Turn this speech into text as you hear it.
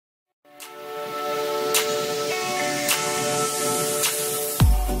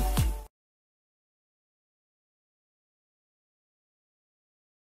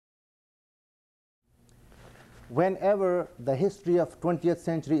Whenever the history of 20th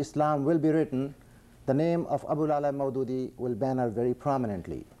century Islam will be written, the name of Abu Lala Maududi will banner very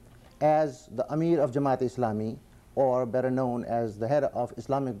prominently as the Ameer of Jamaat Islami, or better known as the head of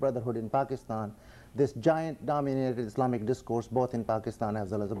Islamic Brotherhood in Pakistan, this giant dominated Islamic discourse both in Pakistan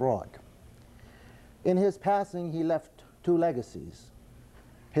as well as abroad. In his passing, he left two legacies: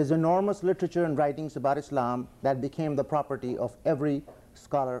 his enormous literature and writings about Islam that became the property of every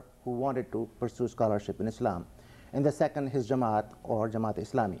scholar who wanted to pursue scholarship in Islam, and the second, his Jamaat, or Jamaat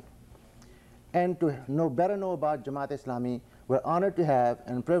Islami. And to better know about Jamaat Islami, we're honored to have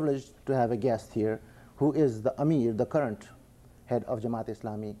and privileged to have a guest here who is the Ameer, the current head of Jamaat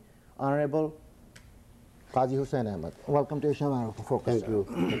Islami, Honorable QAZI Hussain Ahmad. Welcome to Islam Focus. Thank you.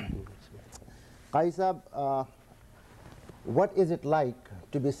 Qazi Sahab, what is it like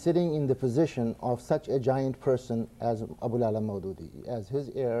to be sitting in the position of such a giant person as Abu Lala Maududi? As his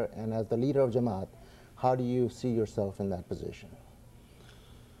heir and as the leader of Jamaat, how do you see yourself in that position?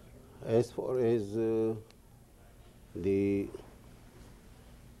 As far as the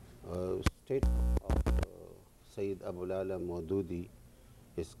state of Sayyid Abu Lala Maududi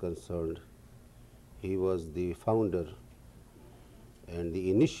is concerned, he was the founder and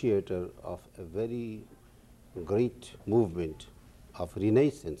the initiator of a very great movement of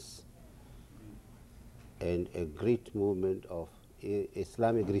renaissance and a great movement of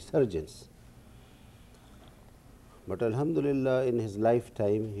Islamic resurgence. But Alhamdulillah, in his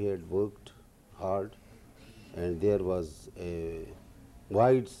lifetime he had worked hard, and there was a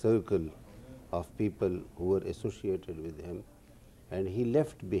wide circle of people who were associated with him, and he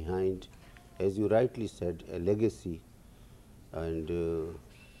left behind, as you rightly said, a legacy. And in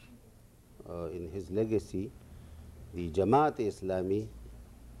his legacy, the Jamaat Islami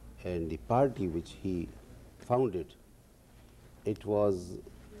and the party which he founded, it was,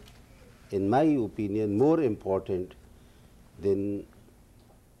 in my opinion, more important than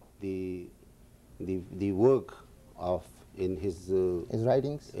the work of in his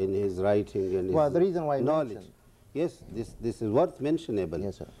writings, in his writing and well, his the reason why knowledge. mentioned. Yes, this is worth mentionable.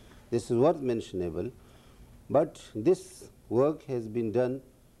 Yes, sir. This is worth mentionable, but this work has been done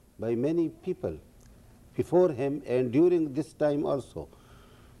by many people before him and during this time also.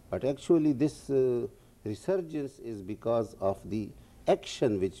 But actually this resurgence is because of the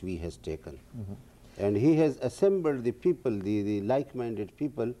action which we has taken. And he has assembled the people, the like-minded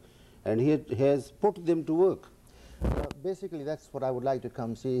people, and he has put them to work. Basically, that's what I would like to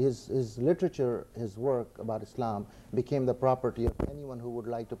come see. His literature, his work about Islam became the property of anyone who would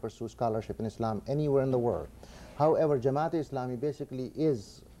like to pursue scholarship in Islam anywhere in the world. However, Jamaat Islami basically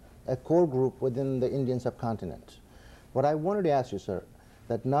is a core group within the Indian subcontinent. What I wanted to ask you, sir,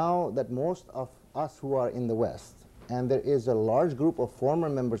 that now that most of us who are in the West, and there is a large group of former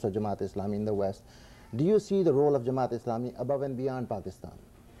members of Jamaat Islami in the West, do you see the role of Jamaat Islami above and beyond Pakistan?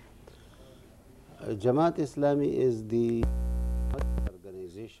 Jamaat Islami is the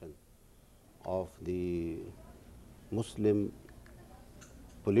organization of the Muslim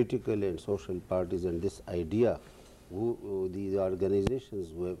political and social parties, and this idea, the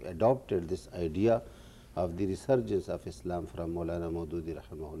organizations who have adopted this idea of the resurgence of Islam from Maulana Maududi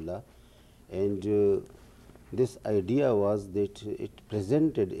rahimahullah, and this idea was that it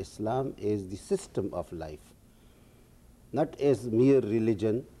presented Islam as the system of life, not as mere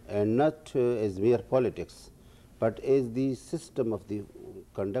religion and not as mere politics, but as the system of the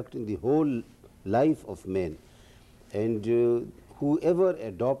conducting the whole life of man. And whoever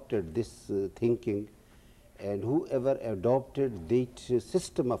adopted this thinking and whoever adopted that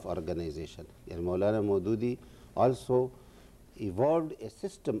system of organization, and Maulana Maududi also evolved a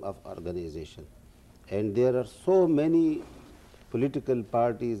system of organization. And there are so many political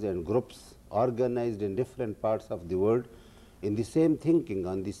parties and groups organized in different parts of the world in the same thinking,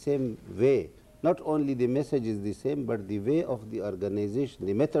 on the same way. Not only the message is the same, but the way of the organization,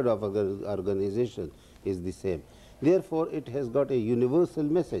 the method of organization is the same. Therefore, it has got a universal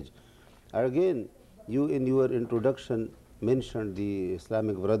message. Again, you in your introduction mentioned the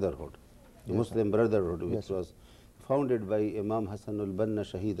Islamic Brotherhood, the Muslim Brotherhood, which was founded by Imam Hassanul Banna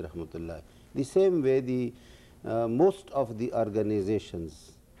Shaheed Rahmatullah. The same way, the most of the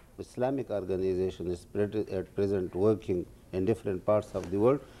organizations, Islamic organizations at present working in different parts of the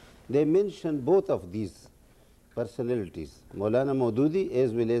world, they mention both of these personalities, Maulana Maududi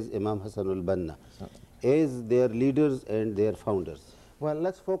as well as Imam Hassanul Banna, as their leaders and their founders. Well,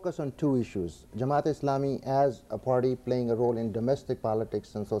 let's focus on two issues. Jamaat Islami as a party playing a role in domestic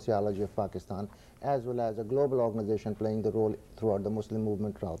politics and sociology of Pakistan, as well as a global organization playing the role throughout the Muslim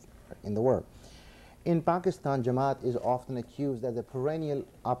movement in the world. In Pakistan, Jamaat is often accused as a perennial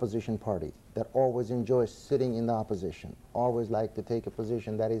opposition party that always enjoys sitting in the opposition, always like to take a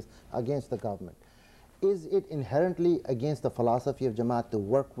position that is against the government. Is it inherently against the philosophy of Jamaat to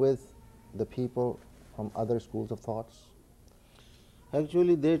work with the people from other schools of thoughts?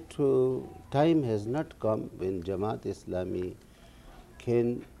 Actually, that time has not come when Jamaat Islami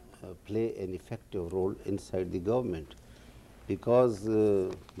can play an effective role inside the government, because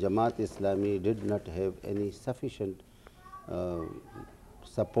Jamaat Islami did not have any sufficient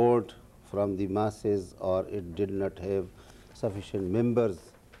support from the masses, or it did not have sufficient members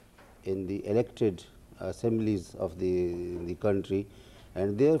in the elected assemblies of the country,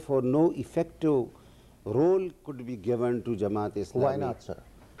 and therefore no effective role could be given to Jamaat Islami. Why not, sir?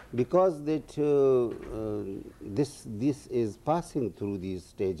 Because that this is passing through these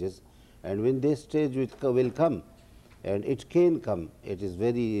stages, and when this stage will come, and it can come, it is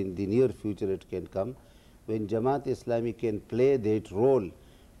very in the near future it can come, when Jamaat Islami can play that role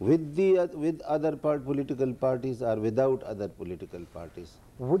with other political parties or without other political parties.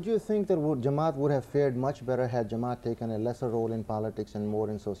 Would you think that Jamaat would have fared much better had Jamaat taken a lesser role in politics and more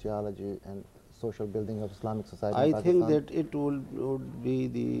in sociology and social building of Islamic society in Pakistan? I think that it would be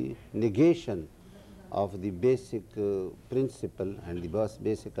the negation of the basic principle and the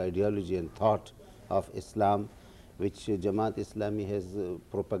basic ideology and thought of Islam, which Jamaat Islami has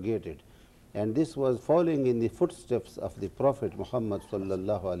propagated. And this was following in the footsteps of the Prophet Muhammad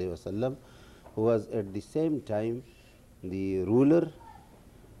sallallahu alaihi wasallam, who was at the same time the ruler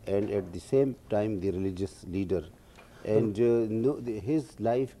and at the same time the religious leader. And his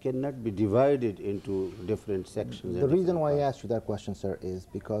life cannot be divided into different sections. The reason why I asked you that question, sir, is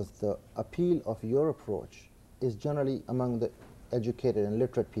because the appeal of your approach is generally among the educated and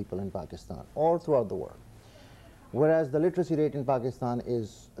literate people in Pakistan, all throughout the world. Whereas the literacy rate in Pakistan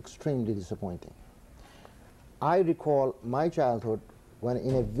is extremely disappointing. I recall my childhood when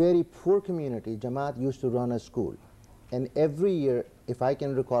in a very poor community, Jamaat used to run a school. And every year, if I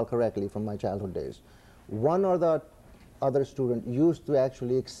can recall correctly from my childhood days, one or the other student used to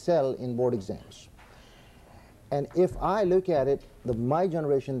actually excel in board exams. And if I look at it, my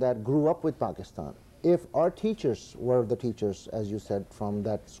generation that grew up with Pakistan, if our teachers were the teachers, as you said, from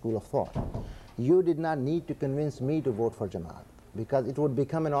that school of thought, you did not need to convince me to vote for Jamaat, because it would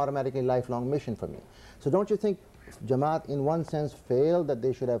become an automatically lifelong mission for me. So don't you think Jamaat in one sense failed, that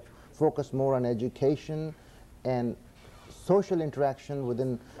they should have focused more on education and social interaction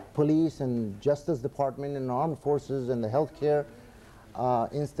within police and justice department and armed forces and the healthcare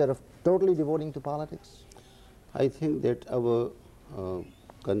instead of totally devoting to politics? I think that our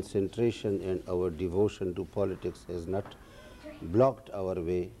concentration and our devotion to politics has not blocked our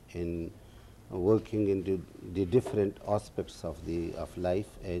way in working into the different aspects of life,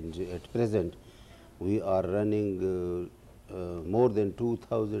 and at present we are running more than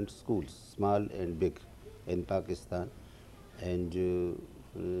 2,000 schools, small and big, in Pakistan, and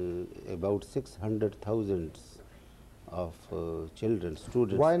about 600,000 of children,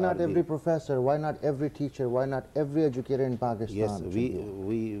 students. Why not every professor? Why not every teacher? Why not every educator in Pakistan? Yes,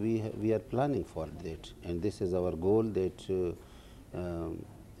 we are planning for that, and this is our goal, that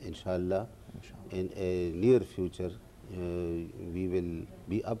inshallah, in a near future, we will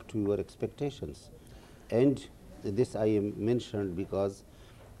be up to your expectations. And this I am mentioned because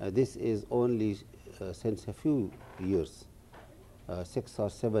this is only since a few years, 6 or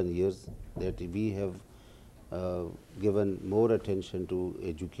 7 years, that we have given more attention to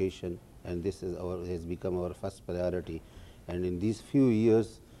education, and this is has become our first priority. And in these few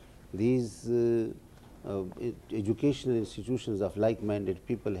years, these educational institutions of like-minded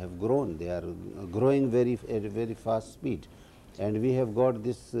people have grown. They are growing at a very fast speed, and we have got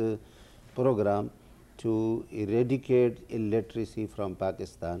this program to eradicate illiteracy from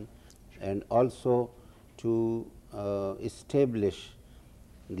Pakistan, and also to establish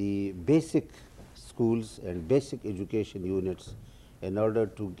the basic schools and basic education units in order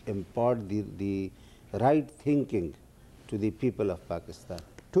to impart the right thinking to the people of Pakistan.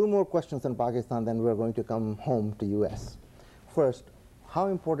 Two more questions on Pakistan, then we're going to come home to US. First, how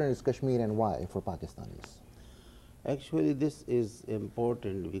important is Kashmir and why for Pakistanis? Actually, this is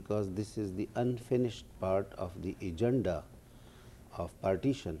important because this is the unfinished part of the agenda of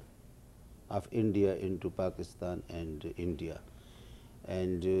partition of India into Pakistan and India.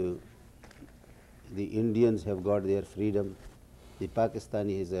 And the Indians have got their freedom, the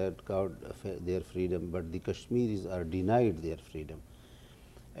Pakistanis have got their freedom, but the Kashmiris are denied their freedom.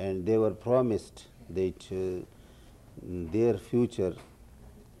 And they were promised that their future,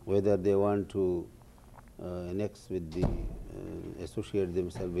 whether they want to annex with the, associate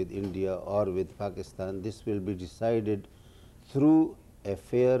themselves with India or with Pakistan, this will be decided through a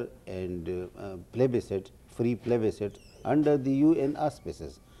fair and plebiscite, free plebiscite under the UN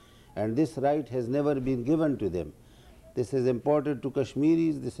auspices. And this right has never been given to them. This is important to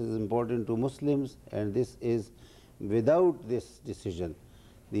Kashmiris, this is important to Muslims, and this is, without this decision,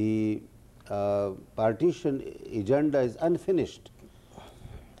 the partition agenda is unfinished.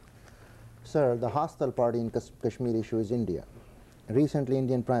 Sir, the hostile party in Kashmir issue is India. Recently,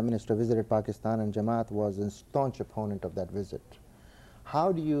 Indian Prime Minister visited Pakistan and Jamaat was a staunch opponent of that visit.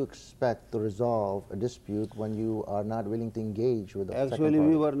 How do you expect to resolve a dispute when you are not willing to engage with the second party? Actually,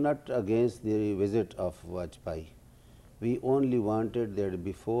 we were not against the visit of Vajpayee. We only wanted that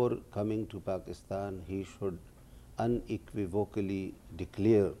before coming to Pakistan, he should unequivocally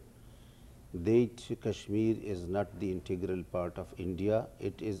declare that Kashmir is not the integral part of India.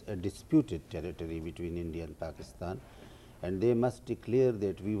 It is a disputed territory between India and Pakistan, and they must declare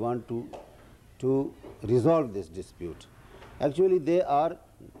that we want to resolve this dispute. Actually, they are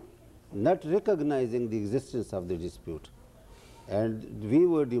not recognizing the existence of the dispute, and we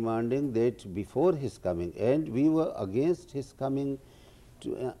were demanding that before his coming, and we were against his coming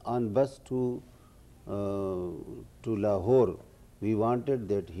on bus to Lahore. We wanted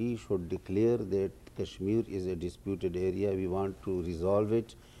that he should declare that Kashmir is a disputed area, we want to resolve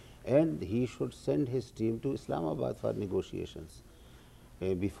it, and he should send his team to Islamabad for negotiations.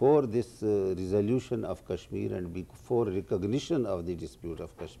 Before this resolution of Kashmir and before recognition of the dispute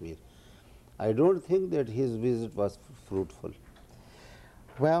of Kashmir, I don't think that his visit was fruitful.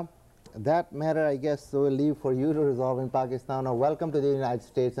 Well, that matter, I guess, we'll leave for you to resolve in Pakistan. Or welcome to the United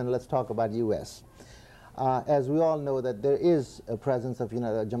States, and let's talk about U.S. As we all know that there is a presence of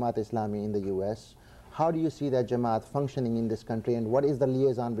Jamaat Islami in the U.S. How do you see that Jamaat functioning in this country, and what is the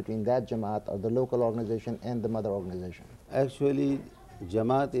liaison between that Jamaat or the local organization and the mother organization? Actually,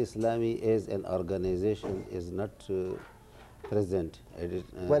 Jamaat Islami as an organization is not present.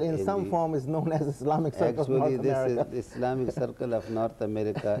 Well, in some form is known as Islamic Circle of North America. Actually, this Islamic Circle of North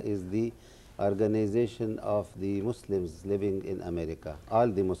America is the organization of the Muslims living in America, all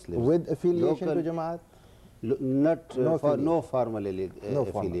the Muslims. With affiliation to Jamaat? No formal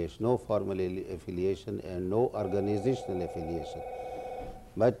affiliation, no formal affiliation and no organizational affiliation.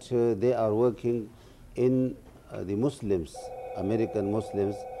 But they are working in the Muslims, American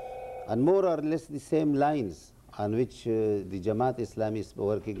Muslims, on more or less the same lines on which the Jamaat Islami is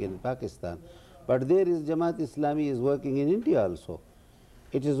working in Pakistan. But there is Jamaat Islami is working in India also.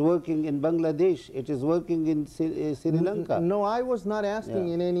 It is working in Bangladesh. It is working in Sri Lanka. No, I was not asking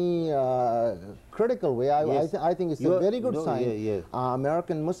in any critical way. I think it's a very good sign.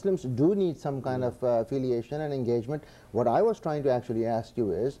 American Muslims do need some kind of affiliation and engagement. What I was trying to actually ask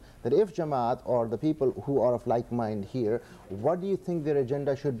you is that if Jamaat or the people who are of like mind here, what do you think their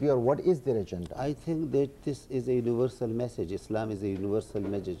agenda should be, or what is their agenda? I think that this is a universal message. Islam is a universal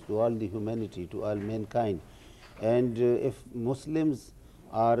message to all the humanity, to all mankind. And if Muslims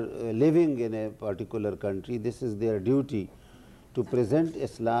are living in a particular country, this is their duty to present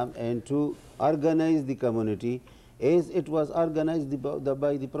Islam and to organize the community as it was organized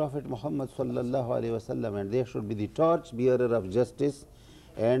by the Prophet Muhammad sallallahu alaihi wasallam, and they should be the torch bearer of justice,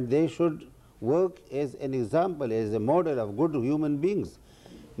 and they should work as an example, as a model of good human beings.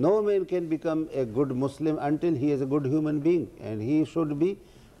 No man can become a good Muslim until he is a good human being, and he should be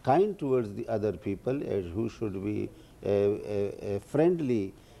kind towards the other people, who should be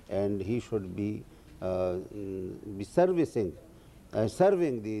friendly, and he should be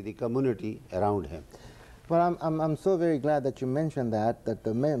serving the community around him. Well, I'm so very glad that you mentioned that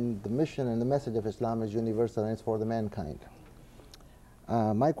the mission and the message of Islam is universal and it's for the mankind.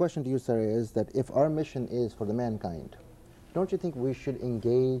 My question to you, sir, is that if our mission is for the mankind, don't you think we should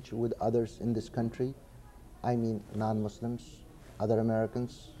engage with others in this country? I mean non-Muslims, other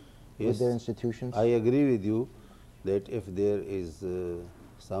Americans, with their institutions? I agree with you that if there is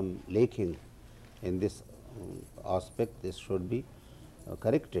some lacking in this aspect, this should be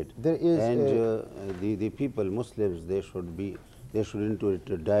corrected. There is, and the people, Muslims, they should enter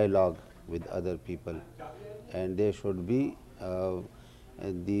into dialogue with other people, and they should be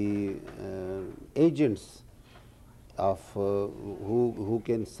the agents of who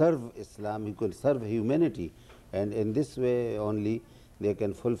can serve Islam, who can serve humanity, and in this way only they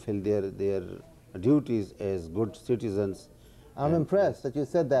can fulfill their duties as good citizens. I'm impressed that you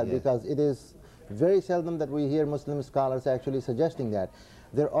said that, because it is very seldom that we hear Muslim scholars actually suggesting that.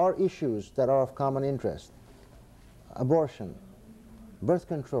 There are issues that are of common interest: abortion, birth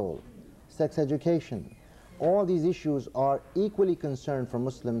control, sex education, all these issues are equally concerned for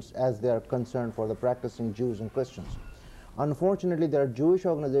Muslims as they are concerned for the practicing Jews and Christians. Unfortunately, there are Jewish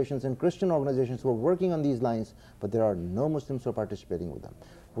organizations and Christian organizations who are working on these lines, but there are no Muslims who are participating with them.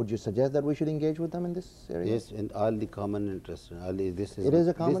 Would you suggest that we should engage with them in this area? Yes, in all the common interest. It is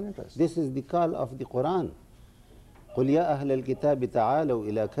a common interest. This is the call of the Quran. قُلْ يَا أَهْلَ الْكِتَابِ تَعَالَوْا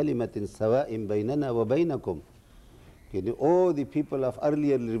إِلَى كَلِمَةٍ سَوَاءٍ بَيْنَنَا وَبَيْنَكُمْ. Oh, the people of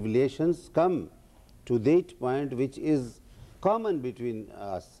earlier revelations, come to that point which is common between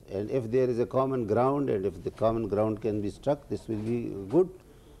us, and if there is a common ground, and if the common ground can be struck, this will be good.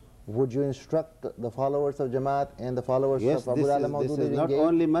 Would you instruct the followers of Jamaat and the followers Yes, of Abu Ala Maududi? this is not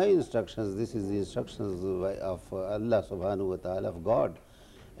only my instructions, this is the instructions of Allah subhanahu wa ta'ala, of God,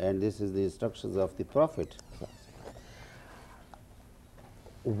 and this is the instructions of the Prophet.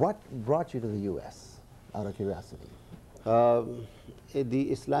 What brought you to the U.S., out of curiosity?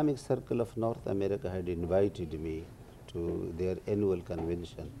 The Islamic Circle of North America had invited me to their annual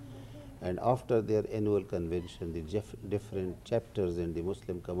convention, and after their annual convention, the different chapters in the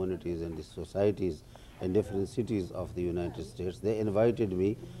Muslim communities and the societies in different cities of the United States, they invited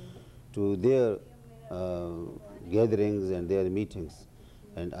me to their gatherings and their meetings,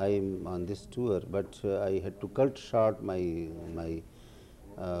 and I am on this tour, but I had to cut short my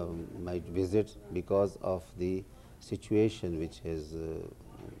visit because of the situation which has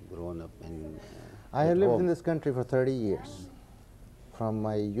grown up in I have lived in this country for 30 years, from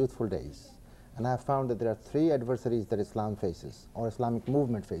my youthful days, and I have found that there are three adversaries that Islam faces, or Islamic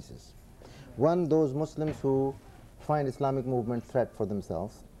movement faces. One, those Muslims who find Islamic movement threat for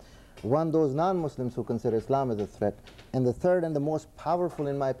themselves. One, those non-Muslims who consider Islam as a threat. And the third and the most powerful,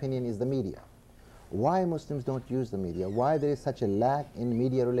 in my opinion, is the media. Why Muslims don't use the media? Why there is such a lack in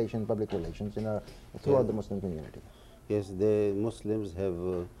media relations, public relations throughout the Muslim community? Yes, the Muslims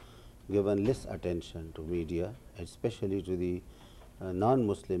have given less attention to media, especially to the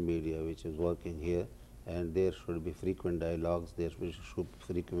non-Muslim media which is working here, and there should be frequent dialogues, there should be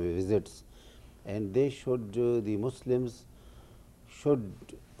frequent visits, and they should, the Muslims should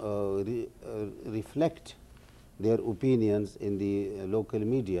reflect their opinions in the local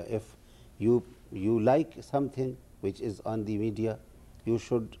media. If you like something which is on the media, you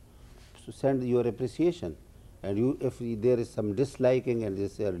should send your appreciation, and if there is some disliking and there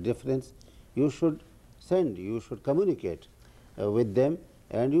is a difference, you should send, you should communicate with them,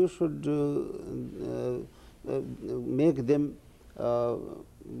 and you should make them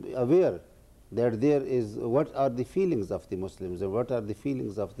aware that there is what are the feelings of the Muslims and what are the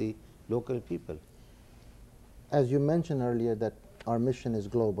feelings of the local people. As you mentioned earlier, that our mission is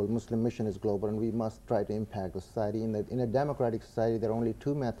global, Muslim mission is global, and we must try to impact the society. In a democratic society, there are only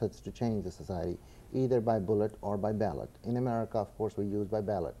two methods to change the society, either by bullet or by ballot. In America, of course, we use by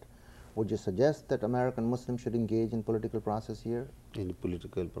ballot. Would you suggest that American Muslims should engage in political process here? In the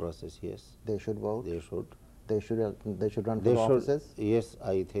political process, yes. They should vote? They should. They should run for offices? Yes,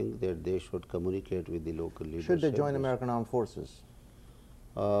 I think that they should communicate with the local leadership. Should they join American Armed Forces?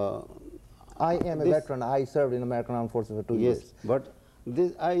 I am a veteran. I served in American Armed Forces for 2 years. Yes, but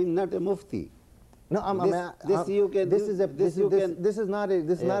I am not a mufti. No, this is not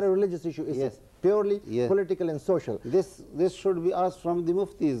a religious issue. It's purely political and social. This should be asked from the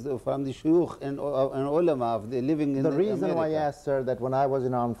muftis, from the shuyukh and ulama of the living in the reason America. why I asked, sir, that when I was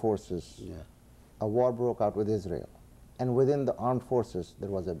in armed forces, a war broke out with Israel, and within the armed forces there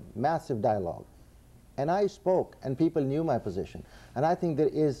was a massive dialogue, and I spoke, and people knew my position, and I think there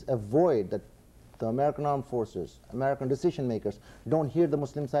is a void that the American armed forces, American decision makers, don't hear the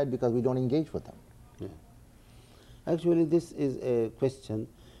Muslim side because we don't engage with them. Actually, this is a question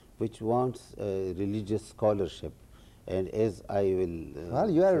which wants religious scholarship, and as I will... well,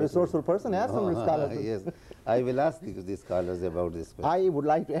 you are a resourceful person, ask some scholars. Yes, I will ask the scholars about this question. I would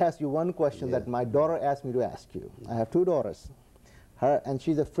like to ask you one question that my daughter asked me to ask you. I have two daughters, and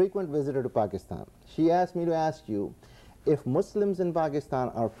she's a frequent visitor to Pakistan. She asked me to ask you, if Muslims in Pakistan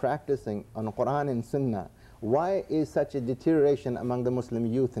are practicing on Quran and Sunnah, why is such a deterioration among the Muslim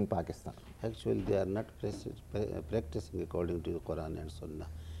youth in Pakistan? Actually, they are not practicing according to the Quran and Sunnah.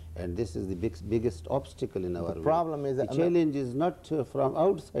 And this is the biggest obstacle in our way. The problem is that the challenge is not from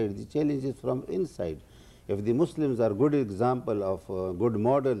outside, the challenge is from inside. If the Muslims are good example of good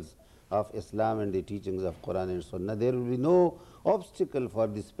models of Islam and the teachings of Quran and Sunnah, there will be no obstacle for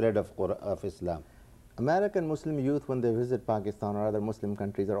the spread of Islam. American Muslim youth, when they visit Pakistan or other Muslim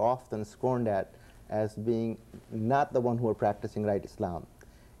countries, are often scorned at as being not the one who are practicing right Islam.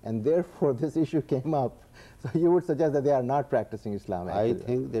 And therefore this issue came up. So you would suggest that they are not practicing Islam, actually. I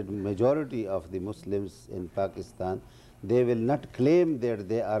think that majority of the Muslims in Pakistan, they will not claim that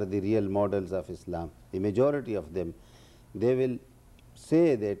they are the real models of Islam. The majority of them, they will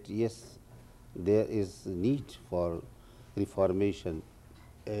say that yes, there is need for reformation,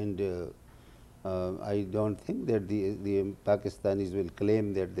 and I don't think that the Pakistanis will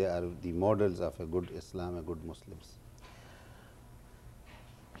claim that they are the models of a good Islam, a good Muslims.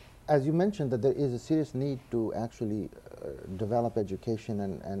 As you mentioned that there is a serious need to actually develop education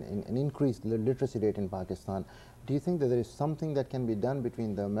and increase the literacy rate in Pakistan, do you think that there is something that can be done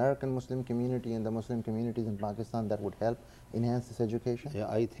between the American Muslim community and the Muslim communities in Pakistan that would help enhance this education? Yeah,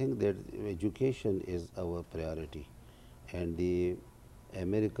 I think that education is our priority, and the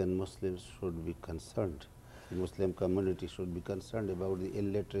American Muslims should be concerned, the Muslim community should be concerned about the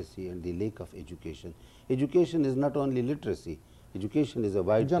illiteracy and the lack of education. Education is not only literacy, education is a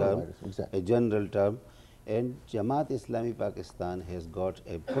wide term, exactly. a general term, and Jamaat Islami Pakistan has got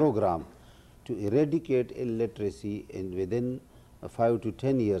a program to eradicate illiteracy within 5 to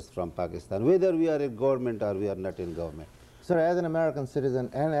 10 years from Pakistan, whether we are in government or we are not in government. Sir, as an American citizen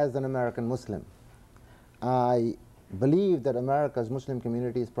and as an American Muslim, I believe that America's Muslim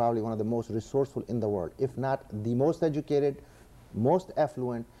community is probably one of the most resourceful in the world, if not the most educated, most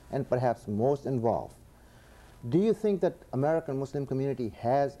affluent, and perhaps most involved. Do you think that American Muslim community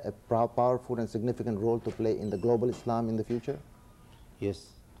has a powerful and significant role to play in the global Islam in the future? Yes,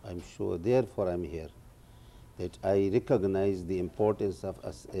 I'm sure. Therefore, I'm here. That I recognize the importance of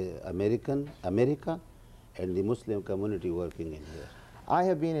us, America and the Muslim community working in here. I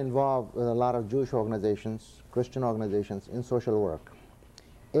have been involved with a lot of Jewish organizations, Christian organizations in social work.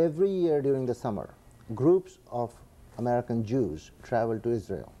 Every year during the summer, groups of American Jews travel to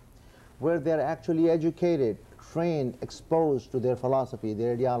Israel, where they're actually educated, trained, exposed to their philosophy,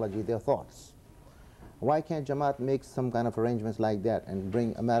 their ideology, their thoughts. Why can't Jamaat make some kind of arrangements like that and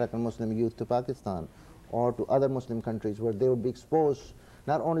bring American Muslim youth to Pakistan or to other Muslim countries where they would be exposed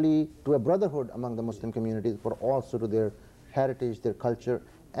not only to a brotherhood among the Muslim communities, but also to their heritage, their culture,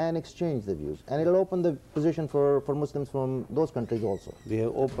 and exchange the views? And it'll open the position for Muslims from those countries also. We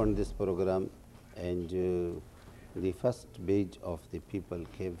have opened this program, and the first batch of the people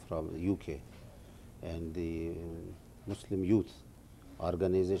came from UK, and the Muslim youth,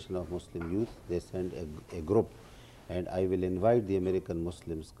 organization of Muslim youth, they sent a group, and I will invite the American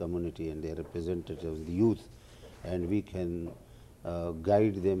Muslims community and their representatives, the youth, and we can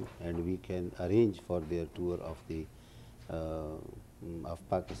guide them, and we can arrange for their tour of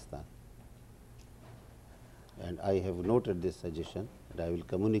Pakistan. And I have noted this suggestion, and I will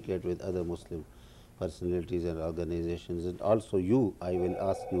communicate with other Muslim personalities and organizations, and also you, I will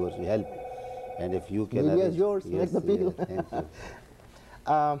ask your help, and if you can arrange. Yours, yes, make the appeal. Thank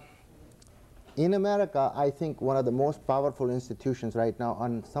you. In America, I think one of the most powerful institutions right now,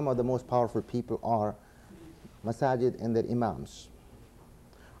 and some of the most powerful people are masajid and their imams.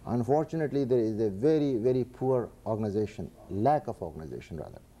 Unfortunately, there is a very, very poor organization, lack of organization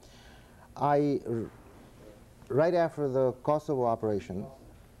rather. Right after the Kosovo operation,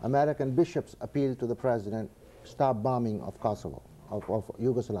 American bishops appealed to the president, stop bombing of Kosovo, of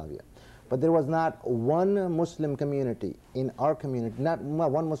Yugoslavia. But there was not one Muslim community in our community, not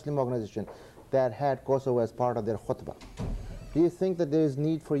one Muslim organization that had Kosovo as part of their khutbah. Do you think that there is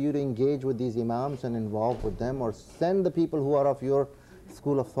need for you to engage with these imams and involve with them, or send the people who are of your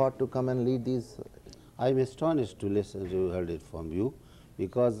school of thought to come and lead these? I'm astonished to listen to heard it from you,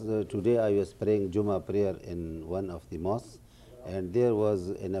 because today I was praying Jummah prayer in one of the mosques, and there was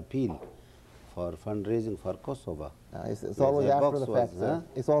an appeal for fundraising for Kosovo. It's always after the fact, sir.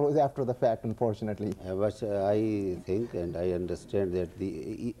 It's always after the fact, unfortunately. But I think and I understand that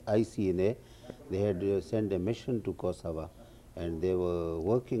the ICNA, they had sent a mission to Kosovo, and they were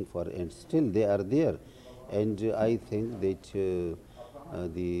working for, and still they are there. And I think that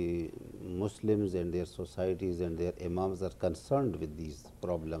the Muslims and their societies and their imams are concerned with these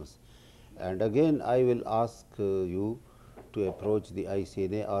problems. And again, I will ask you to approach the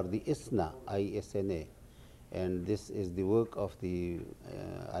ICNA or the ISNA, and this is the work of the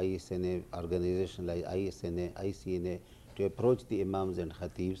ISNA organization like ICNA, to approach the imams and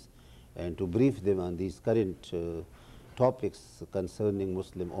khatibs and to brief them on these current topics concerning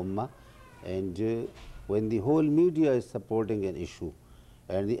Muslim Ummah. And when the whole media is supporting an issue,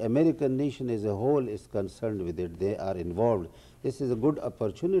 and the American nation as a whole is concerned with it, they are involved, this is a good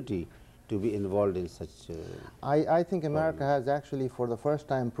opportunity to be involved in such I think America has actually for the first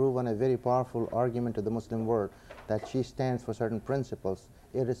time proven a very powerful argument to the Muslim world that she stands for certain principles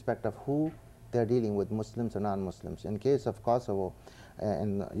irrespective of who they're dealing with, Muslims or non-Muslims. In case of Kosovo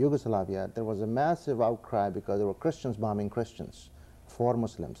and Yugoslavia, there was a massive outcry because there were Christians bombing Christians for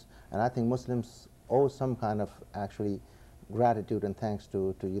Muslims, and I think Muslims owe some kind of actually gratitude and thanks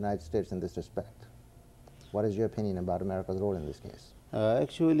to the United States in this respect. What is your opinion about America's role in this case?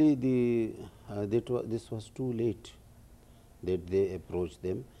 Actually, this was too late that they approached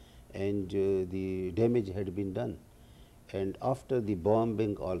them, and the damage had been done. And after the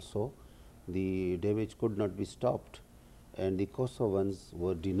bombing also, the damage could not be stopped, and the Kosovans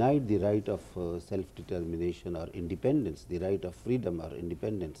were denied the right of self-determination or independence, the right of freedom or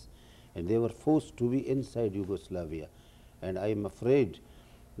independence, and they were forced to be inside Yugoslavia. And I am afraid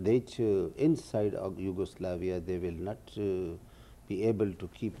that inside Yugoslavia they will not be able to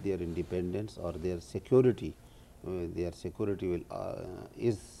keep their independence or their security. Their security will,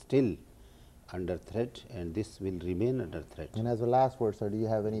 is still under threat, and this will remain under threat. And as a last word, sir, do you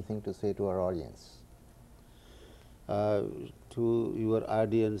have anything to say to our audience? To your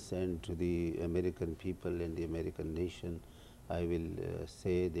audience and to the American people and the American nation, I will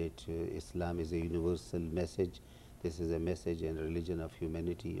say that Islam is a universal message. This is a message and religion of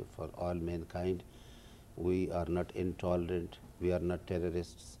humanity for all mankind. We are not intolerant, we are not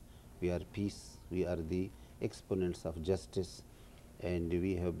terrorists, we are peace, we are the exponents of justice, and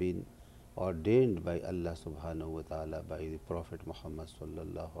we have been ordained by Allah subhanahu wa ta'ala, by the Prophet Muhammad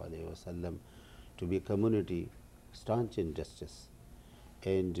sallallahu alayhi wa sallam, to be a community staunch in justice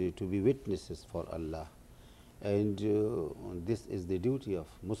and to be witnesses for Allah. And this is the duty of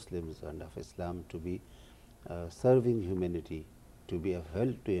Muslims and of Islam, to be serving humanity, to be of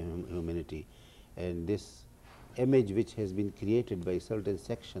help to humanity. And this image which has been created by a certain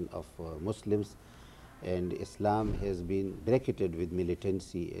section of Muslims, and Islam has been bracketed with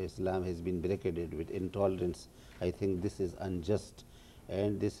militancy, Islam has been bracketed with intolerance, I think this is unjust,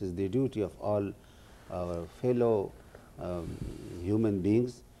 and this is the duty of all our fellow human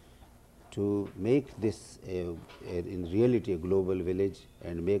beings to make this in reality a global village,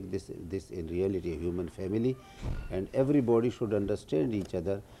 and make this in reality a human family, and everybody should understand each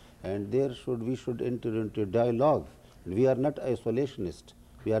other, and we should enter into dialogue. We are not isolationists,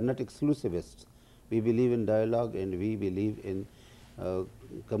 we are not exclusivists. We believe in dialogue, and we believe in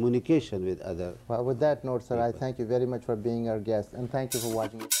communication with other. Well, with that note, sir, I thank you very much for being our guest, and thank you for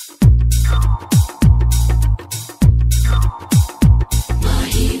watching.